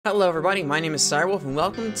Hello everybody, my name is Cyrewolf and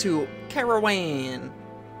welcome to Karawan.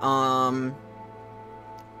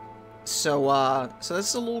 So this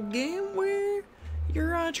is a little game where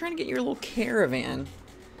you're trying to get your little caravan.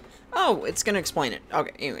 Oh, it's gonna explain it.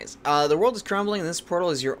 Okay, anyways. The world is crumbling and this portal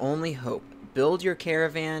is your only hope. Build your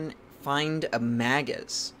caravan, find a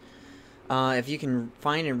magus. If you can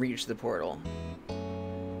find and reach the portal.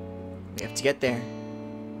 We have to get there.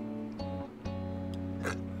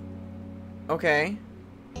 Okay.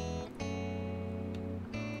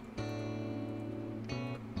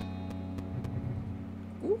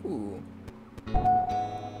 Ooh.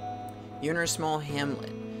 You enter a small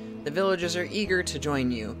hamlet. The villagers are eager to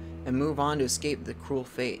join you and move on to escape the cruel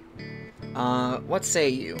fate. What say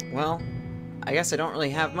you? Well, I guess I don't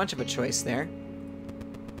really have much of a choice there.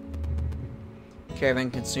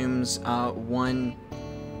 Caravan consumes 1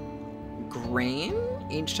 grain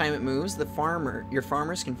each time it moves. Your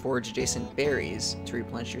farmers can forage adjacent berries to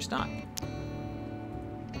replenish your stock.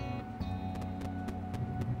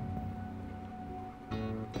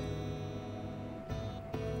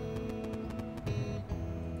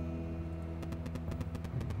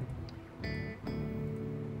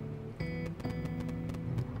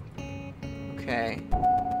 Okay.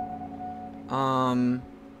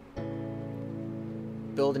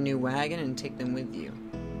 Build a new wagon and take them with you.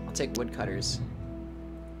 I'll take woodcutters.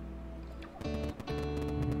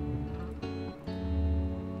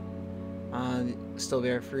 Still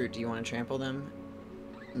bear fruit. Do you want to trample them?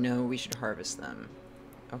 No, we should harvest them.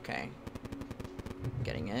 Okay.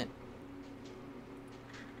 Getting it.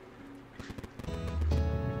 You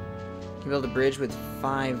can build a bridge with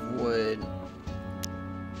 5 wood.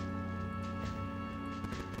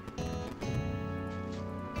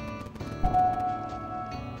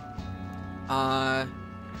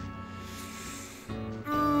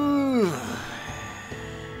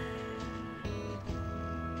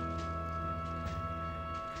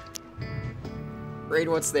 Raid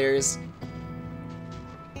what's theirs.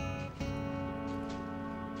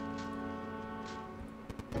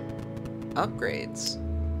 Upgrades.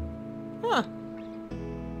 Huh.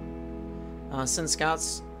 Send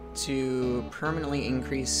scouts to permanently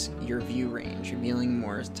increase your view range, revealing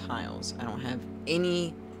more tiles. I don't have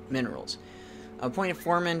any minerals. Appoint a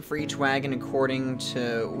foreman for each wagon according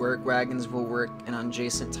to work. Wagons will work and on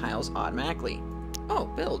adjacent tiles automatically. Oh,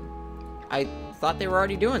 build. I thought they were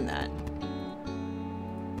already doing that.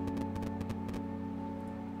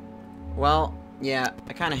 Well, yeah,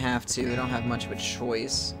 I kind of have to. I don't have much of a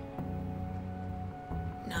choice.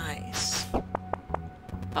 Nice.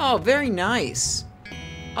 Oh, very nice.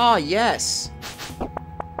 Oh, yes.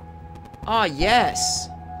 Oh, yes.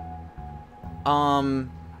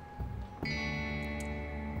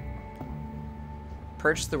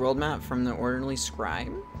 Purchase the world map from the orderly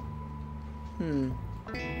scribe? I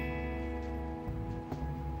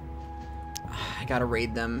gotta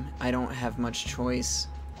raid them. I don't have much choice.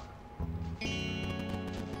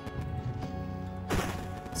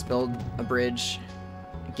 Let's build a bridge.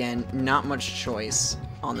 Again, not much choice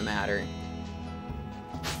on the matter.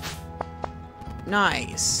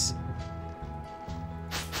 Nice.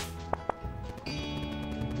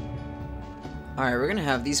 Alright, we're gonna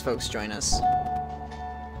have these folks join us.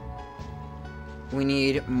 We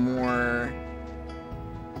need more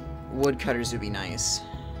woodcutters would be nice.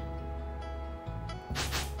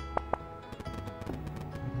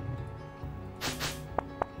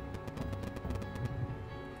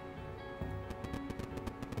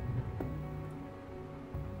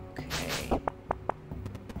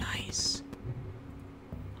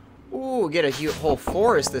 Ooh, get a whole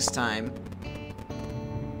forest this time.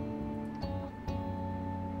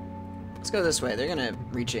 Let's go this way. They're gonna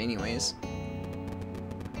reach it anyways.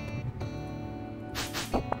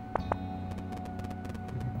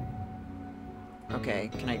 Okay,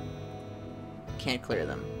 can't clear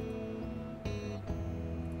them.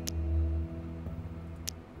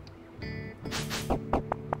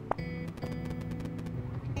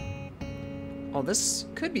 Oh, this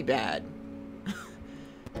could be bad.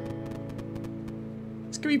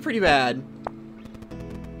 Could be pretty bad.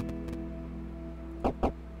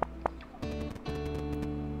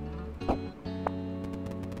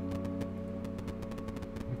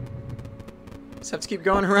 Just have to keep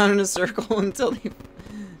going around in a circle until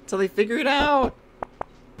they figure it out.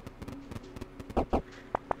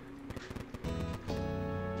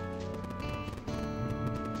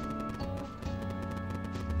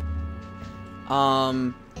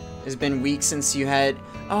 It's been weeks since you had.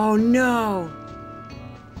 Oh no!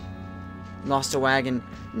 Lost a wagon.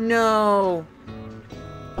 No!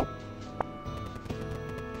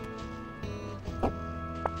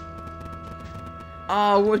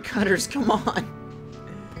 Oh, woodcutters, come on.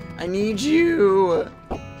 I need you.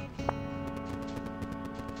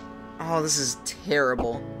 Oh, this is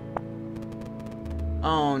terrible.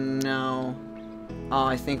 Oh, no. Oh,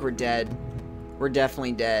 I think we're dead. We're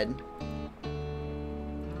definitely dead.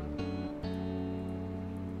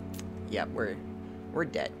 Yep, we're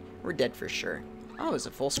dead. We're dead for sure. Oh, is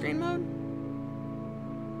it full screen mode?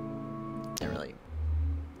 Didn't really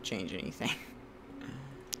change anything.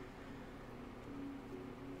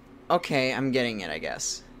 Okay, I'm getting it, I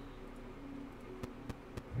guess.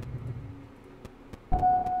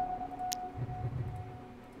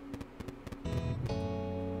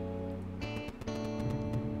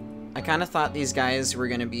 I kind of thought these guys were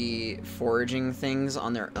going to be foraging things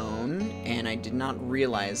on their own, and I did not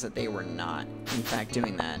realize that they were not, in fact,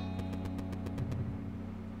 doing that.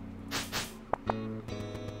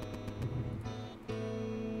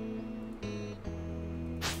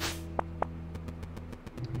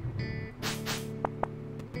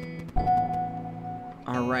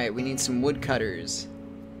 Alright, we need some woodcutters.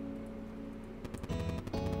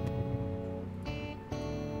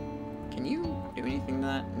 Can you do anything to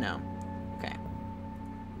that? No. Okay.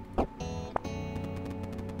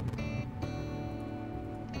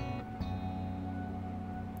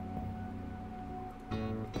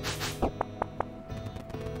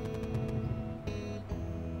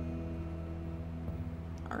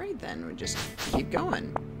 Alright then, we just keep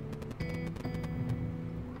going.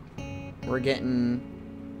 We're getting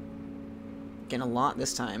a lot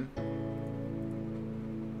this time.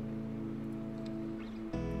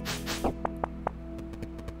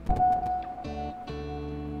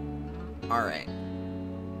 Alright.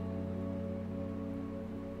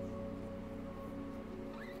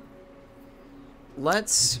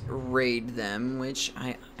 Let's raid them, which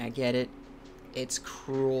I get it. It's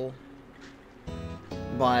cruel.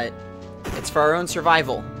 But it's for our own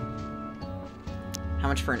survival. How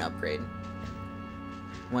much for an upgrade?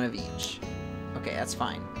 One of each. Okay, that's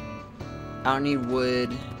fine. I don't need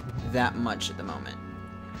wood that much at the moment.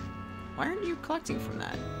 Why aren't you collecting from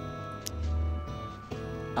that?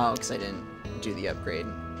 Oh, because I didn't do the upgrade.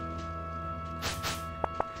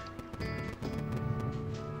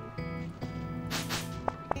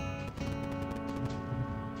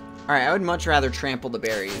 Alright, I would much rather trample the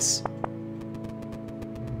berries.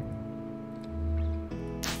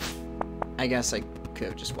 I guess I could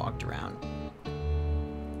have just walked around.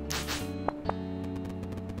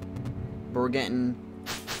 But we're getting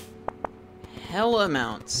hella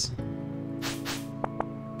amounts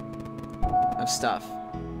of stuff.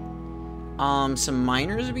 Some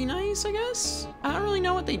miners would be nice, I guess? I don't really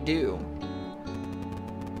know what they do.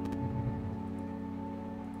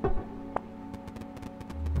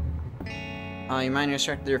 You mine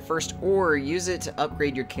extract their first ore. Use it to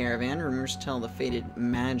upgrade your caravan. Remember to tell the fated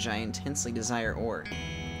magi intensely desire ore.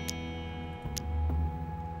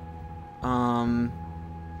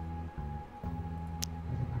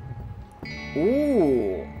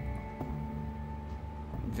 Ooh.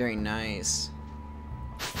 Very nice.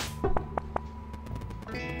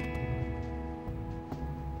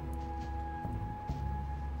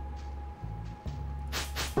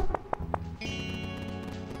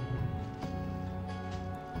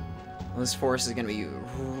 This forest is going to be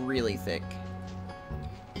really thick.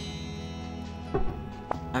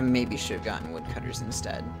 I maybe should have gotten woodcutters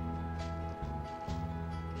instead.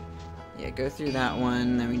 Yeah, go through that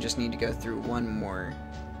one, then we just need to go through one more.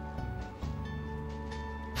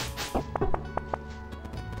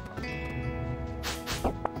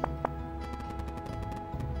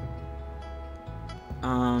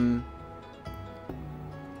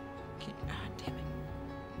 Okay, damn it.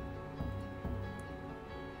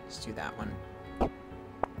 Let's do that one.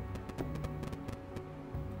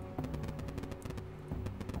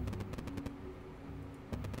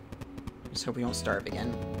 Just hope we don't starve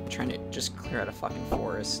again. I'm trying to just clear out a fucking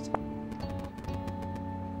forest.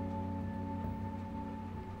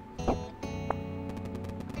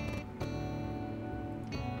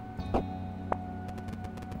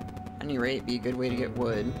 At any rate, be a good way to get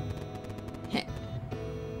wood. Heh.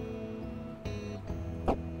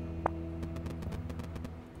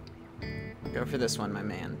 Go for this one, my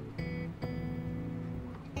man.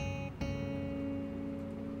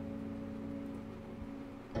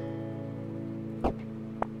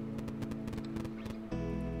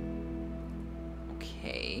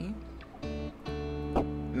 Okay.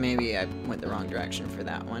 Maybe I went the wrong direction for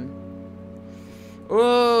that one.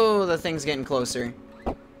 Oh, the thing's getting closer.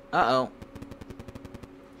 Uh-oh.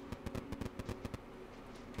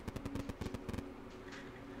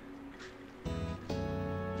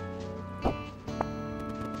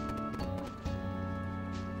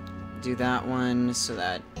 do that one so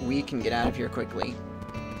that we can get out of here quickly.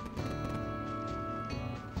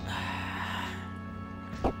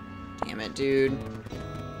 Damn it, dude.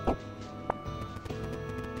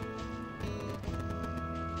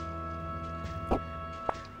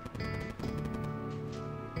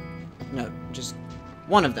 No, just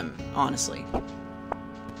one of them, honestly.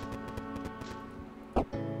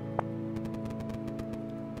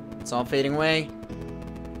 It's all fading away.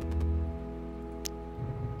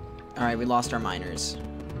 Alright, we lost our miners.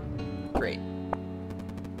 Great.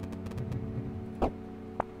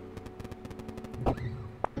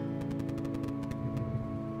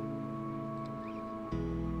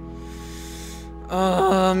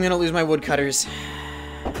 I'm gonna lose my woodcutters.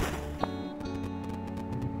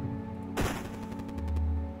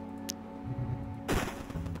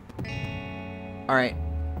 Alright.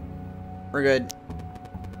 We're good.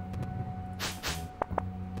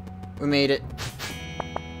 We made it.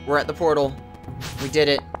 We're at the portal. We did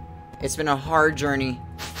it. It's been a hard journey.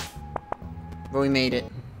 But we made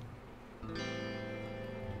it.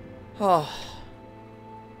 Oh.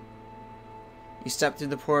 You stepped through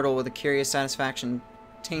the portal with a curious satisfaction,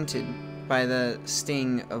 tainted by the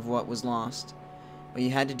sting of what was lost. What you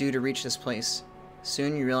had to do to reach this place.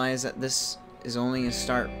 Soon you realize that this is only a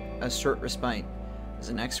short respite, as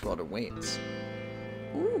the next world awaits.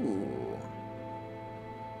 Ooh.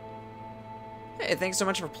 Hey, thanks so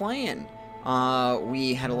much for playing.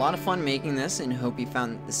 We had a lot of fun making this and hope you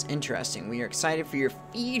found this interesting. We are excited for your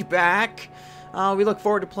feedback. We look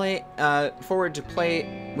forward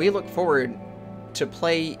to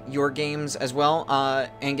play your games as well,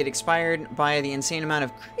 and get inspired by the insane amount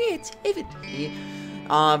of creativity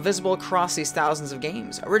visible across these thousands of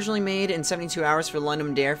games. Originally made in 72 hours for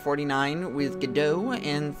London Dare 49 with Godot,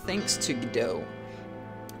 and thanks to Godot.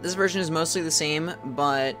 This version is mostly the same,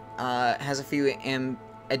 but has a few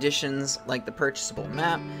additions like the purchasable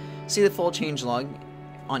map. See the full changelog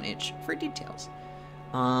on itch for details.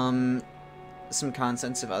 Some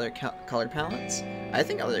concepts of other color palettes. I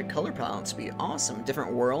think other color palettes would be awesome.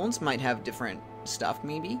 Different worlds might have different stuff,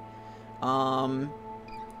 maybe.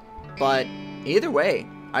 But either way,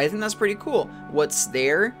 I think that's pretty cool. What's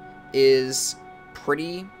there is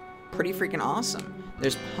pretty freaking awesome.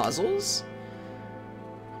 There's puzzles.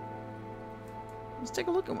 Let's take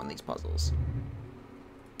a look at one of these puzzles.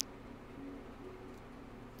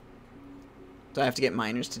 Do I have to get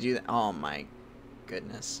miners to do that? Oh my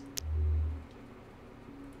goodness.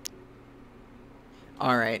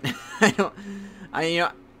 Alright. you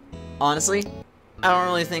know, honestly, I don't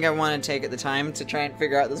really think I want to take the time to try and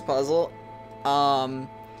figure out this puzzle. I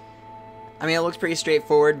mean, it looks pretty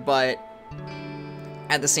straightforward, but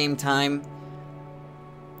at the same time,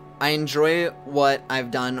 I enjoy what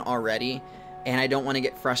I've done already, and I don't want to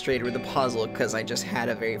get frustrated with the puzzle because I just had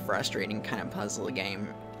a very frustrating kind of puzzle game.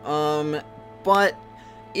 But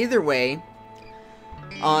either way,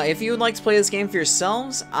 if you would like to play this game for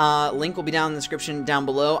yourselves, link will be down in the description down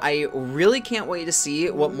below. I really can't wait to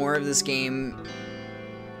see what more of this game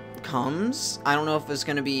comes. I don't know if it's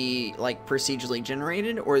going to be like procedurally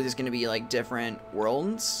generated or there's going to be like different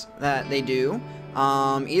worlds that they do.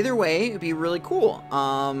 Either way, it'd be really cool.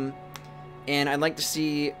 And I'd like to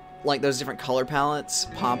see like those different color palettes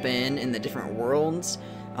pop in the different worlds.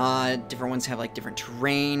 Different ones have like different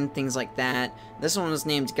terrain, things like that. This one was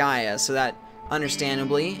named Gaia, so that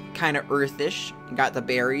understandably kind of earthish. You got the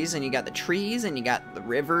berries and you got the trees and you got the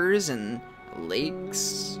rivers and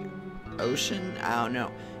lakes, ocean. I don't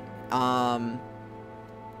know.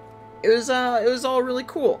 It was all really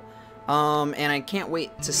cool. And I can't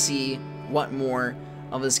wait to see what more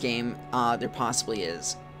of this game there possibly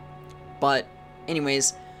is. But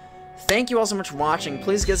anyways, thank you all so much for watching.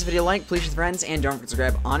 Please give this video a like, please share with friends, and don't forget to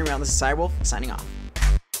subscribe. On and around, this is Cyberwolf, signing off.